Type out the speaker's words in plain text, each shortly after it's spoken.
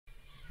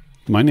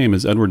My name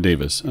is Edward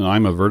Davis, and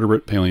I'm a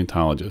vertebrate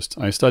paleontologist.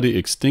 I study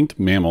extinct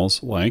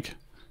mammals like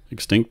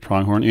extinct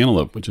pronghorn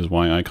antelope, which is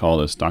why I call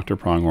this Dr.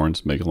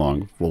 Pronghorn's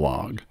Make-Along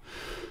Vlog.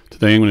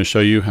 Today I'm going to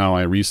show you how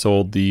I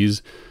resoled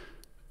these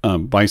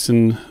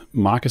bison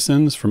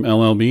moccasins from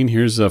LLBean.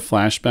 Here's a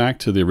flashback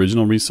to the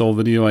original resole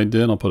video I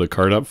did. I'll put a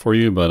card up for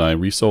you, but I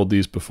resoled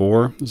these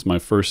before. This is my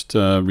first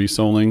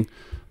resoling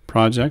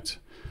project.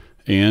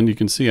 And you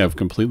can see I've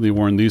completely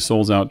worn these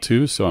soles out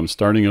too, so I'm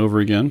starting over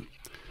again.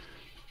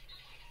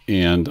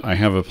 And I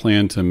have a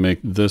plan to make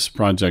this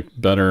project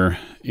better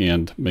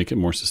and make it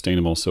more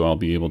sustainable, so I'll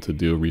be able to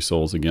do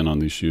resoles again on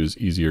these shoes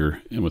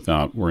easier and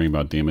without worrying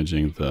about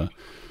damaging the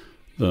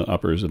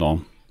uppers at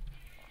all.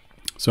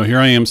 So here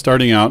I am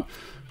starting out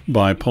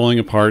by pulling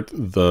apart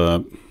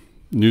the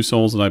new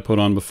soles that I put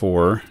on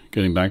before,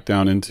 getting back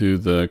down into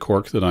the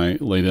cork that I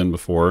laid in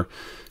before,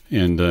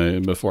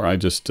 and before I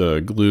just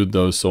glued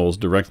those soles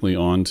directly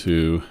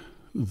onto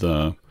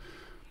the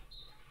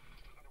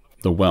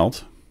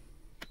welt.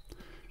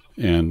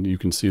 And you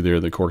can see there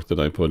the cork that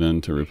I put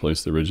in to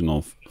replace the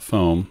original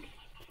foam.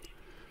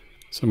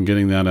 So I'm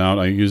getting that out.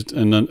 I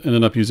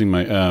ended up using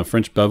my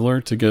French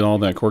beveler to get all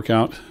that cork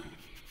out.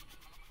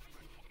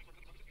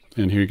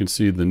 And here you can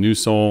see the new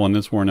sole, and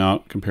it's worn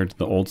out compared to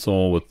the old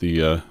sole with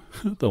the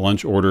the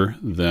lunch order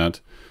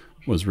that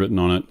was written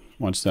on it.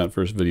 Watch that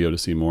first video to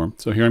see more.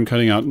 So here I'm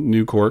cutting out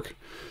new cork.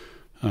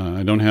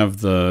 I don't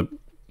have the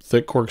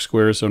thick cork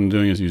squares, so what I'm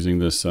doing is using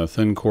this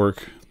thin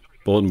cork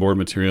bulletin board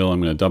material. I'm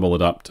going to double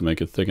it up to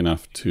make it thick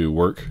enough to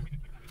work.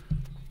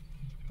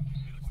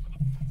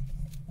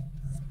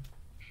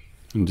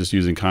 I'm just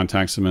using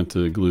contact cement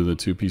to glue the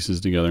two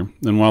pieces together.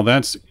 And while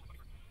that's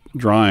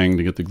drying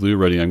to get the glue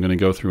ready, I'm going to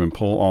go through and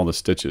pull all the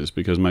stitches,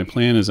 because my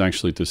plan is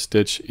actually to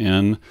stitch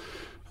in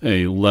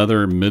a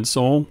leather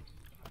midsole.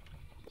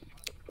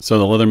 So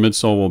the leather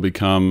midsole will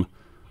become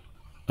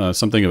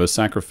something of a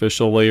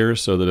sacrificial layer,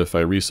 so that if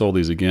I resole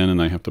these again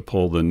and I have to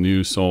pull the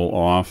new sole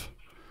off,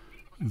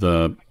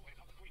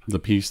 the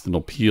piece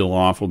that'll peel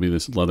off will be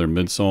this leather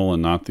midsole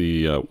and not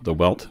the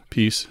welt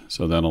piece.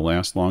 So that'll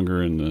last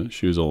longer and the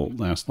shoes will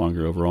last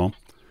longer overall.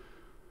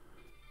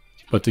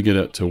 But to get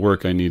it to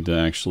work, I need to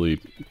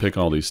actually pick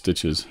all these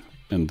stitches,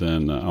 and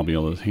then I'll be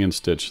able to hand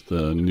stitch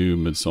the new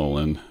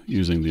midsole in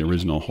using the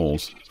original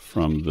holes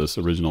from this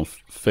original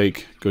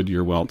fake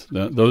Goodyear welt.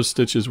 Those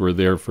stitches were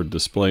there for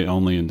display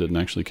only and didn't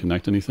actually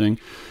connect anything.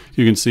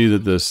 You can see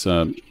that this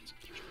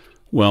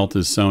welt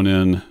is sewn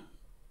in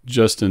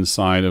just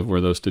inside of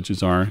where those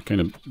stitches are, kind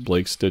of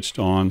Blake stitched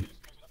on.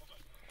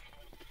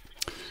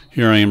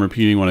 Here I am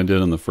repeating what I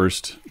did on the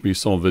first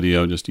resole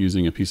video, just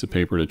using a piece of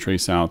paper to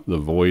trace out the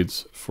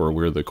voids for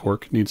where the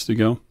cork needs to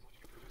go.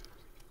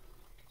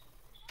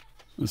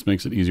 This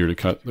makes it easier to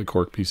cut the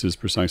cork pieces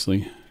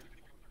precisely.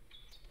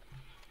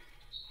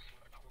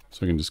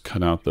 So I can just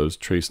cut out those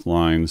traced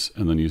lines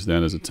and then use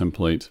that as a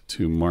template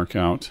to mark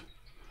out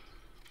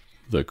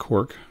the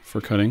cork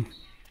for cutting.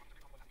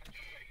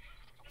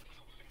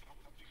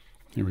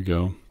 Here we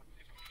go.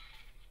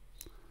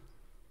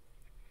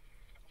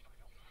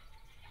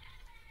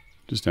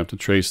 Just have to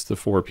trace the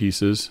four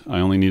pieces. I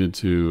only needed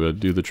to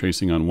do the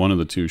tracing on one of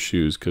the two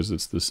shoes because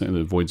it's the same,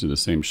 the voids are the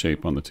same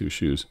shape on the two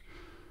shoes.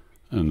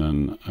 And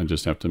then I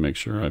just have to make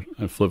sure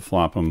I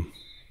flip-flop them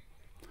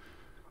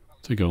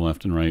to go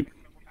left and right,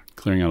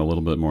 clearing out a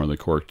little bit more of the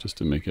cork just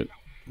to make it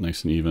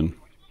nice and even.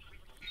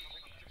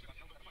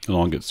 It'll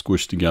all get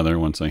squished together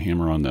once I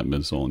hammer on that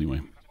midsole anyway.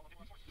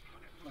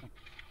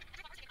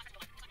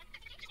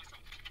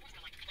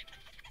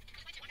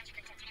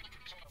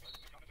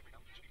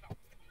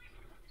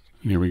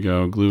 Here we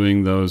go,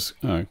 gluing those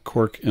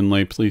cork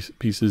inlay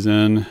pieces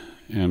in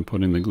and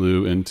putting the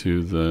glue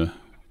into the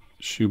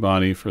shoe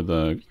body for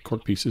the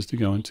cork pieces to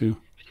go into.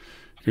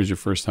 Here's your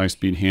first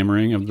high-speed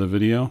hammering of the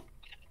video.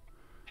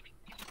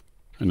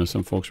 I know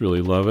some folks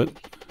really love it.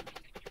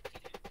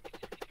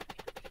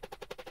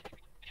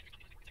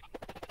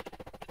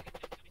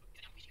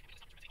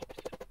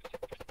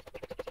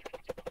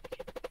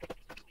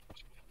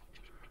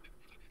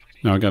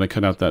 Now I've got to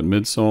cut out that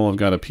midsole. I've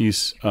got a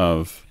piece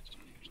of,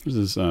 this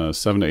is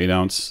 7 to 8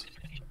 ounce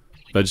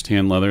veg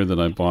tan leather that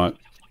I bought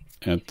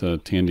at the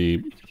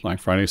Tandy Black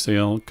Friday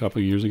sale a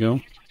couple of years ago.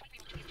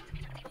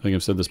 I think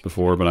I've said this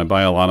before, but I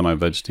buy a lot of my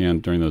veg tan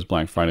during those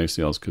Black Friday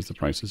sales because the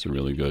prices are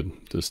really good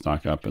to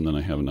stock up, and then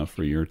I have enough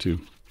for a year or two.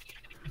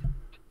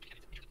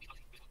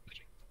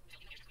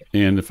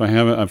 And if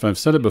I've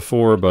said it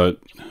before, but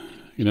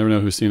you never know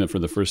who's seen it for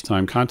the first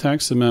time,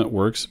 contact cement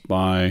works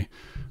by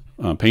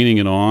painting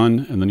it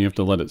on, and then you have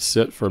to let it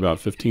sit for about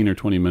 15 or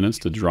 20 minutes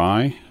to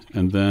dry.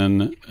 And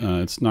then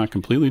it's not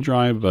completely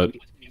dry, but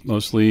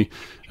mostly.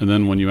 And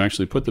then when you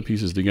actually put the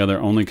pieces together,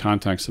 only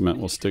contact cement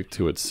will stick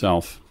to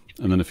itself.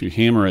 And then if you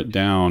hammer it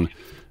down,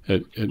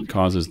 it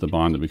causes the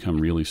bond to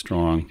become really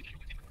strong.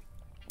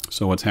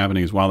 So what's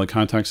happening is while the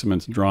contact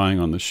cement's drying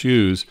on the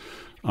shoes,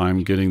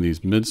 I'm getting these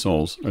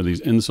midsoles or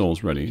these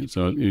insoles ready.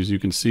 So as you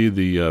can see,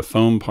 the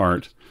foam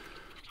part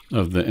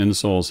of the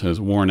insoles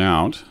has worn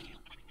out.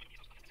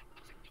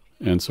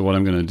 And so what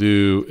I'm going to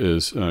do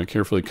is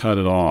carefully cut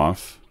it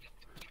off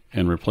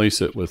and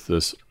replace it with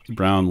this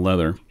brown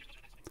leather,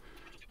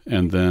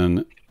 and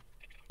then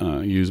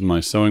use my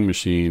sewing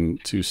machine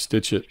to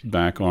stitch it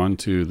back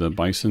onto the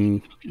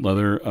bison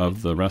leather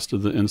of the rest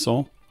of the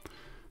insole.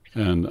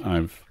 And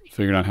I've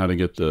figured out how to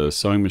get the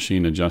sewing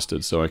machine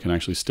adjusted so I can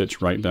actually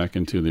stitch right back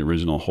into the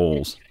original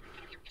holes,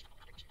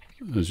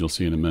 as you'll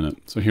see in a minute.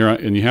 So here,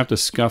 and you have to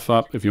scuff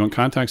up, if you want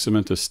contact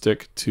cement to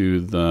stick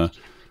to the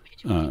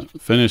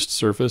finished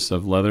surface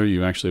of leather,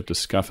 you actually have to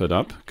scuff it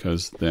up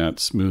because that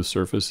smooth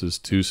surface is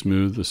too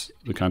smooth.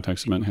 The contact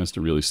cement has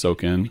to really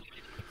soak in.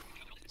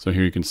 So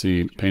here you can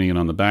see painting it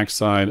on the back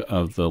side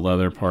of the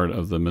leather part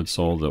of the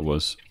midsole that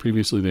was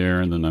previously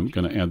there, and then I'm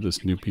going to add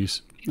this new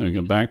piece. I'm going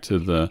to go back to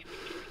the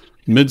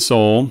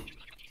midsole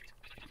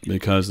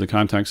because the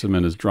contact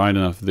cement is dried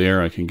enough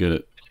there I can get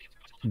it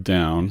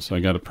down. So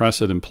I got to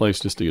press it in place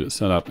just to get it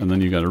set up, and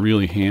then you got to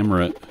really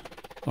hammer it.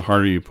 The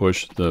harder you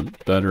push, the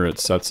better it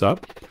sets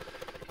up.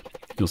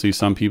 You'll see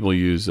some people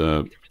use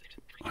a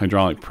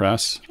hydraulic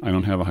press. I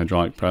don't have a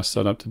hydraulic press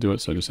set up to do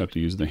it, so I just have to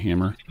use the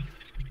hammer.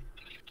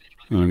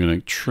 And I'm going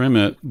to trim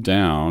it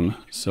down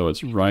so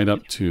it's right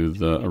up to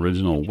the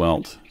original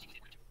welt.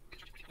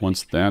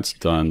 Once that's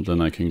done, then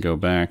I can go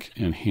back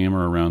and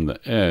hammer around the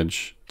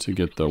edge to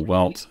get the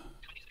welt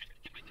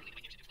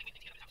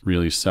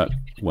really set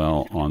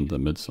well on the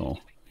midsole.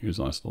 Here's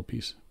the last little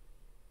piece.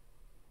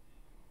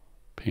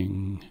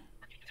 Ping.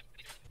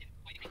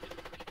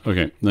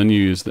 Okay, then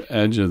you use the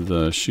edge of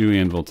the shoe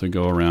anvil to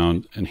go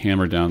around and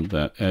hammer down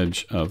that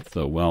edge of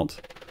the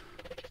welt.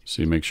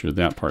 So you make sure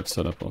that part's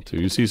set up well too.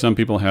 You see some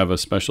people have a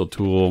special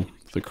tool,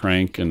 the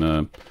crank and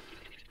a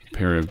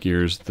pair of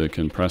gears that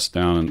can press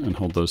down and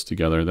hold those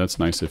together. That's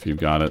nice if you've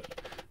got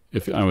it.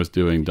 If I was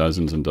doing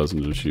dozens and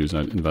dozens of shoes,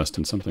 I'd invest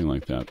in something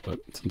like that. But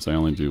since I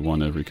only do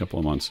one every couple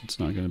of months, it's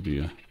not going to be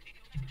a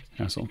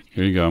hassle.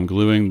 Here you go. I'm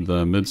gluing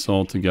the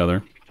midsole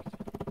together.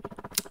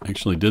 I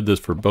actually did this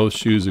for both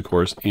shoes, of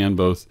course, and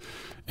both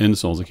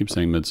insoles. I keep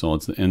saying midsole,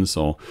 it's the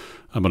insole,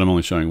 but I'm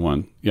only showing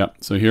one. Yep,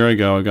 so here I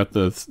go. I got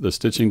the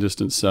stitching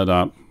distance set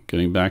up,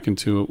 getting back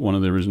into one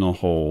of the original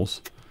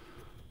holes,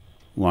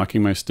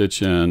 locking my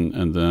stitch in,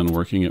 and then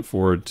working it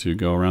forward to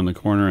go around the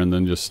corner and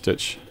then just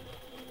stitch.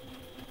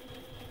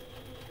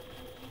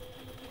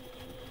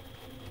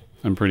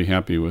 I'm pretty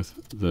happy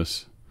with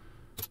this.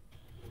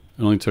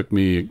 It only took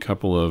me a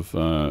couple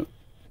of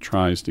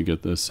tries to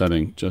get this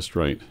setting just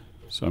right.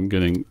 So I'm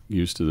getting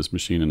used to this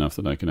machine enough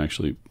that I can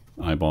actually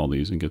eyeball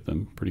these and get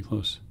them pretty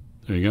close.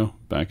 There you go,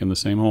 back in the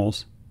same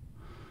holes.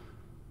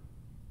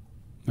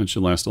 That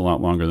should last a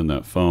lot longer than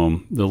that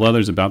foam. The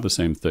leather's about the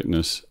same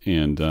thickness,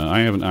 and I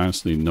haven't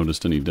honestly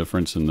noticed any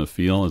difference in the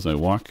feel as I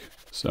walk,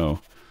 so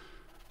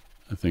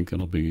I think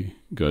it'll be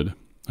good.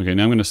 Okay,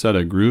 now I'm going to set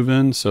a groove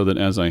in so that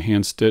as I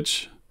hand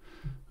stitch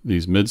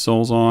these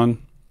midsoles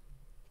on,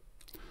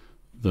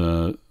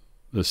 the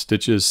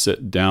stitches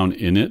sit down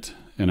in it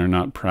and are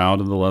not proud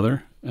of the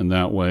leather, and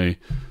that way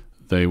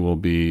they will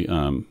be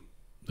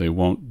they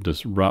won't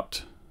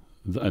disrupt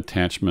the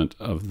attachment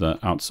of the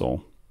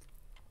outsole.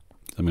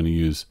 I'm going to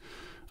use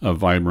a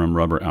Vibram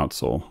rubber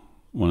outsole,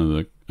 one of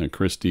the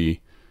Cristy.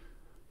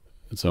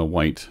 It's a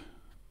white,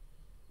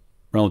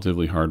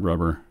 relatively hard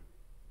rubber,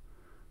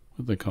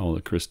 what they call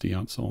the Cristy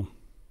outsole.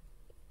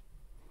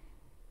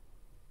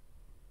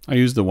 I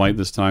used the white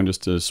this time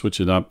just to switch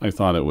it up. I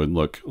thought it would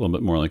look a little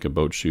bit more like a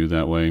boat shoe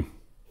that way.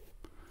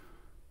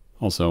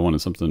 Also, I wanted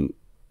something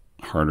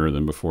harder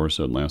than before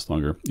so it'd last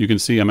longer. You can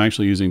see I'm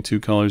actually using two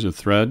colors of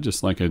thread,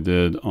 just like I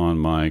did on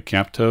my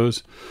cap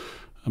toes,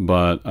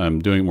 but I'm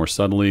doing it more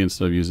subtly.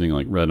 Instead of using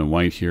like red and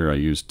white here, I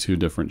used two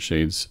different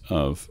shades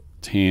of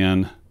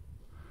tan.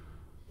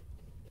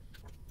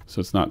 So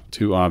it's not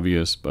too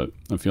obvious, but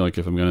I feel like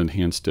if I'm going to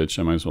hand stitch,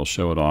 I might as well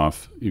show it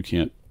off. You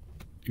can't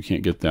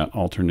get that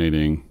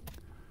alternating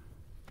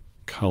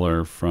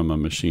color from a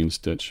machine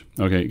stitch.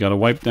 Okay, you got to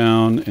wipe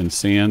down and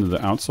sand the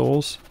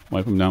outsoles.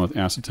 Wipe them down with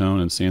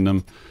acetone and sand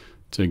them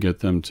to get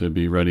them to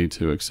be ready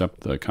to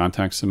accept the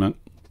contact cement.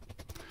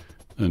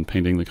 And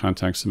painting the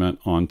contact cement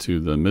onto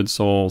the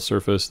midsole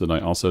surface that I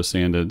also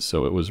sanded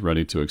so it was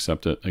ready to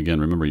accept it. Again,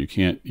 remember you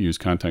can't use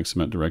contact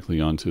cement directly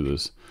onto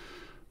this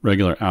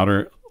regular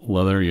outer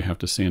leather. You have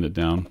to sand it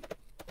down.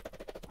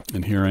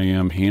 And here I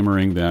am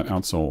hammering that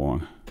outsole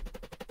on.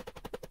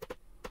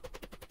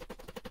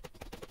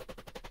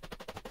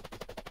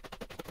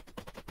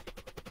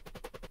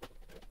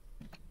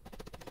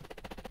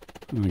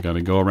 And I got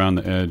to go around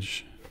the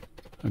edge.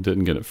 I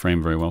didn't get it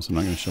framed very well, so I'm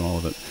not going to show all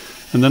of it.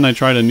 And then I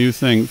tried a new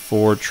thing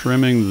for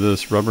trimming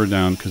this rubber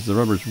down because the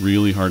rubber is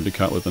really hard to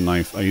cut with a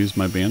knife. I used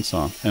my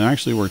bandsaw, and it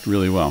actually worked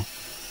really well.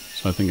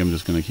 So I think I'm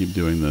just going to keep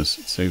doing this.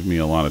 It saved me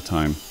a lot of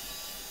time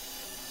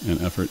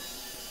and effort.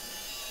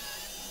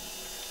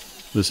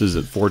 This is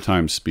at 4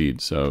 times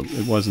speed, so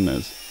it wasn't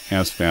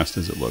as fast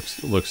as it looks.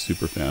 It looks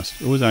super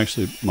fast. It was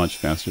actually much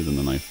faster than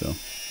the knife, though.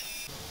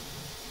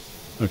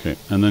 Okay,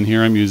 and then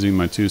here I'm using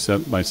my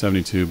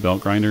 2x72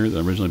 belt grinder that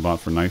I originally bought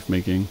for knife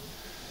making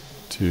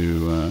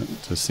to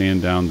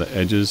sand down the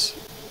edges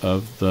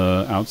of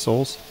the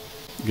outsoles,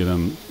 get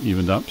them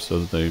evened up so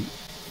that they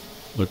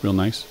look real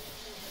nice.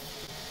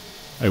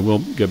 I will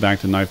get back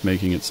to knife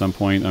making at some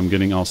point. I'm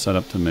getting all set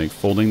up to make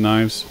folding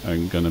knives.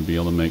 I'm going to be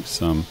able to make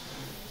some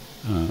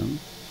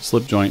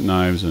slip joint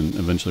knives and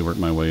eventually work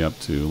my way up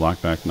to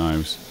lockback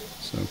knives.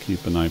 So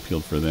keep an eye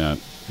peeled for that.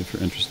 If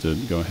you're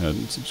interested, go ahead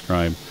and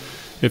subscribe.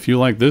 If you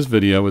like this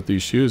video with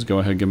these shoes, go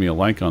ahead and give me a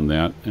like on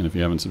that. And if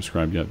you haven't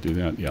subscribed yet, do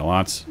that. Yeah,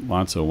 lots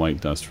of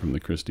white dust from the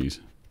Christies.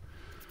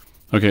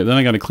 Okay, then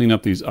I got to clean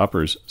up these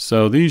uppers.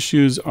 So these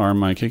shoes are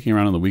my kicking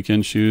around on the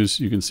weekend shoes.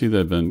 You can see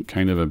they've been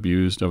kind of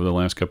abused over the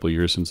last couple of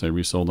years since I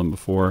resold them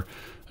before.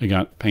 I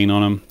got paint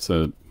on them. It's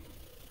a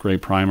gray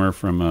primer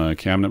from a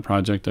cabinet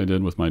project I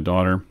did with my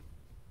daughter.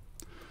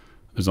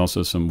 There's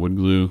also some wood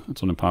glue.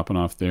 That's what I'm popping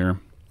off there.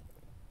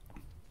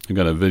 I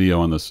got a video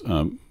on this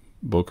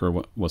Boker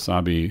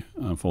Wasabi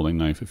folding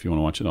knife. If you want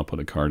to watch it, I'll put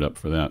a card up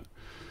for that.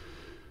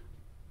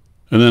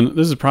 And then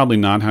this is probably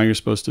not how you're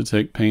supposed to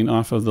take paint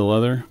off of the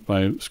leather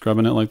by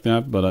scrubbing it like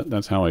that, but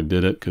that's how I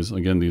did it because,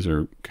 again, these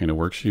are kind of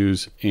work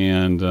shoes.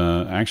 And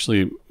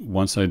actually,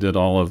 once I did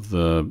all of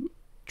the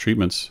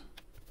treatments,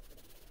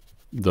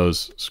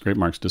 those scrape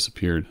marks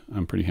disappeared.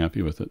 I'm pretty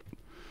happy with it.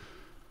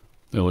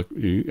 They look,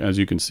 as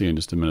you can see in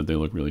just a minute, they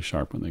look really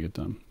sharp when they get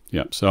done.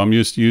 Yeah, so I'm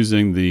just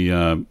using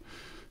the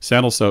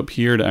saddle soap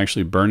here to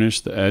actually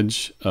burnish the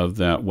edge of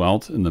that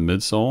welt in the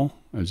midsole,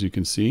 as you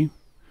can see.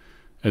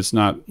 It's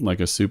not like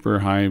a super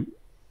high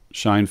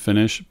shine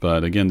finish,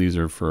 but again, these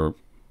are for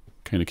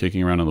kind of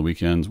kicking around on the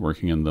weekends,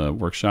 working in the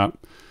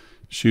workshop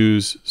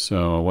shoes.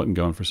 So I wasn't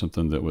going for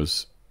something that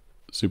was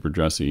super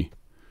dressy.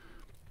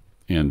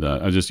 And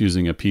I was just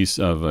using a piece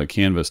of a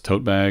canvas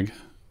tote bag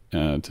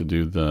to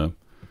do the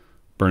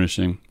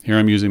burnishing. Here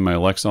I'm using my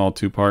Lexol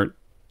 2-part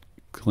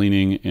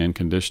cleaning and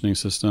conditioning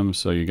system.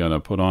 So you got to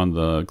put on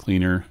the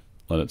cleaner,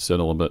 let it sit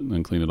a little bit and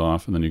then clean it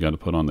off. And then you got to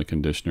put on the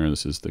conditioner.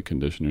 This is the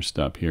conditioner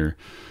step here.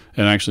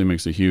 It actually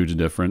makes a huge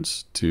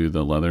difference to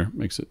the leather,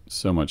 makes it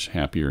so much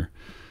happier.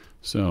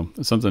 So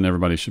it's something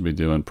everybody should be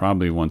doing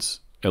probably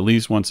at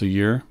least once a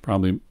year,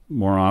 probably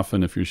more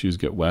often if your shoes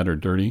get wet or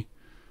dirty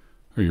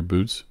or your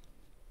boots.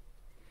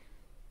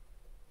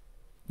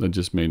 That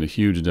just made a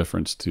huge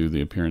difference to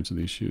the appearance of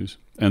these shoes.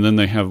 And then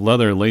they have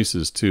leather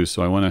laces too.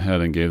 So I went ahead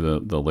and gave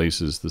the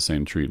laces the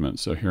same treatment.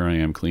 So here I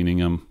am cleaning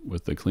them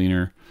with the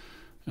cleaner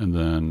and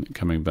then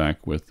coming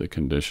back with the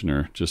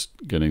conditioner, just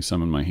getting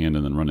some in my hand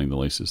and then running the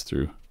laces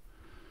through.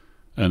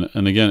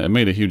 And again, it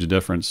made a huge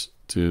difference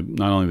to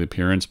not only the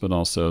appearance, but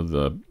also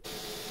the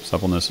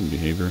suppleness and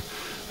behavior.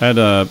 I had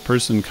a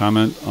person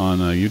comment on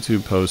a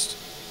YouTube post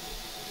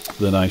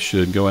that I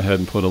should go ahead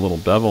and put a little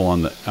bevel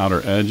on the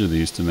outer edge of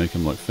these to make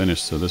them look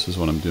finished. So this is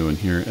what I'm doing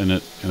here, and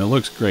it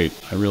looks great.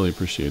 I really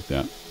appreciate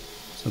that.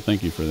 So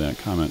thank you for that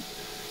comment.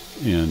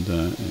 And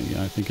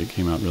yeah, I think it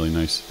came out really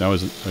nice. That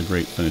was a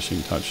great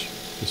finishing touch.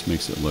 Just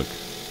makes it look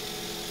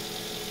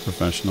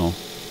professional.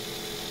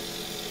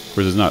 Of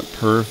course, it's not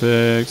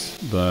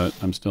perfect, but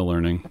I'm still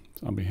learning.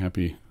 So I'll be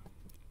happy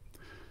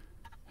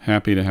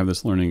to have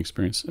this learning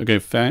experience. Okay,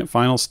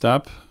 final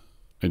step.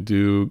 I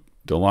do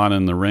a lot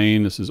in the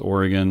rain. This is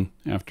Oregon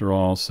after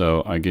all,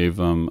 so I gave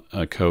them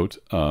a coat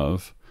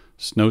of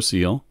snow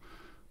seal.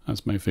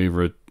 That's my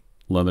favorite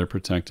leather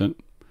protectant.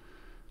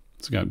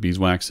 It's got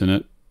beeswax in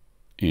it,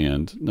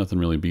 and nothing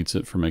really beats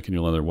it for making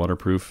your leather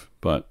waterproof,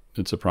 but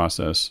it's a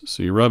process.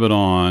 So you rub it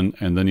on,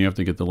 and then you have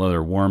to get the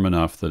leather warm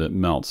enough that it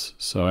melts.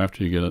 So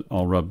after you get it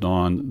all rubbed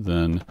on,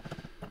 then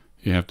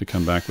you have to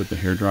come back with the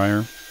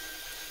hairdryer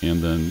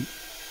and then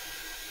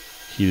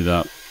heat it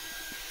up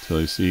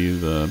till you see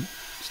the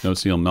snow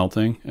seal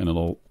melting, and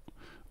it'll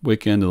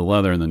wick into the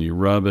leather, and then you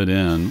rub it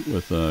in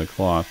with a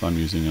cloth. I'm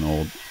using an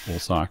old wool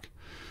sock,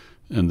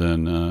 and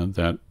then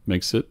that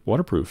makes it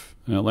waterproof,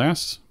 and it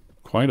lasts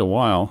quite a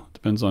while.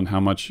 Depends on how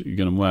much you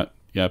get them wet.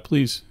 Yeah,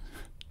 please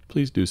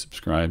do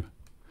subscribe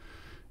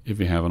if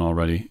you haven't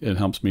already. It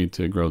helps me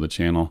to grow the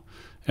channel,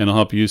 and it'll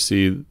help you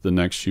see the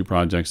next shoe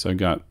projects. I've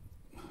got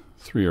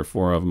 3 or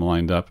 4 of them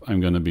lined up. I'm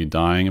going to be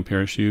dyeing a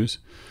pair of shoes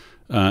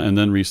and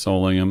then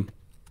resoling them.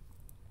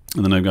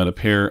 And then I've got a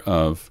pair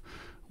of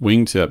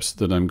wingtips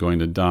that I'm going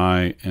to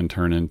dye and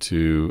turn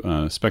into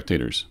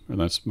spectators. Or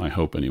that's my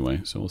hope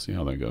anyway. So we'll see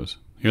how that goes.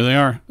 Here they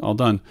are, all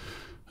done.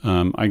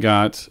 I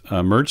got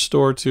a merch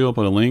store too. I'll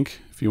put a link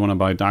if you want to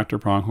buy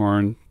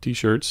DrPronghorn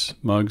t-shirts,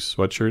 mugs,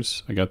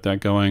 sweatshirts. I got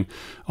that going.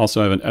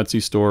 Also, I have an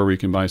Etsy store where you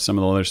can buy some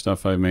of the other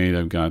stuff I've made.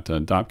 I've got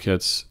dop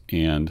kits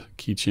and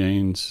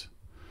keychains.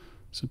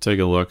 So take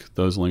a look.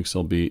 Those links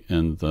will be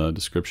in the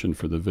description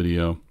for the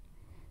video.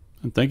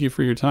 And thank you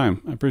for your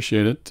time. I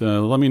appreciate it.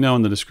 Let me know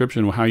in the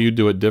description how you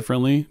do it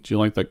differently. Do you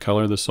like that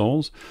color of the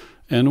soles?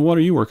 And what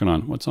are you working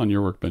on? What's on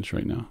your workbench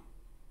right now?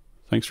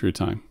 Thanks for your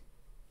time.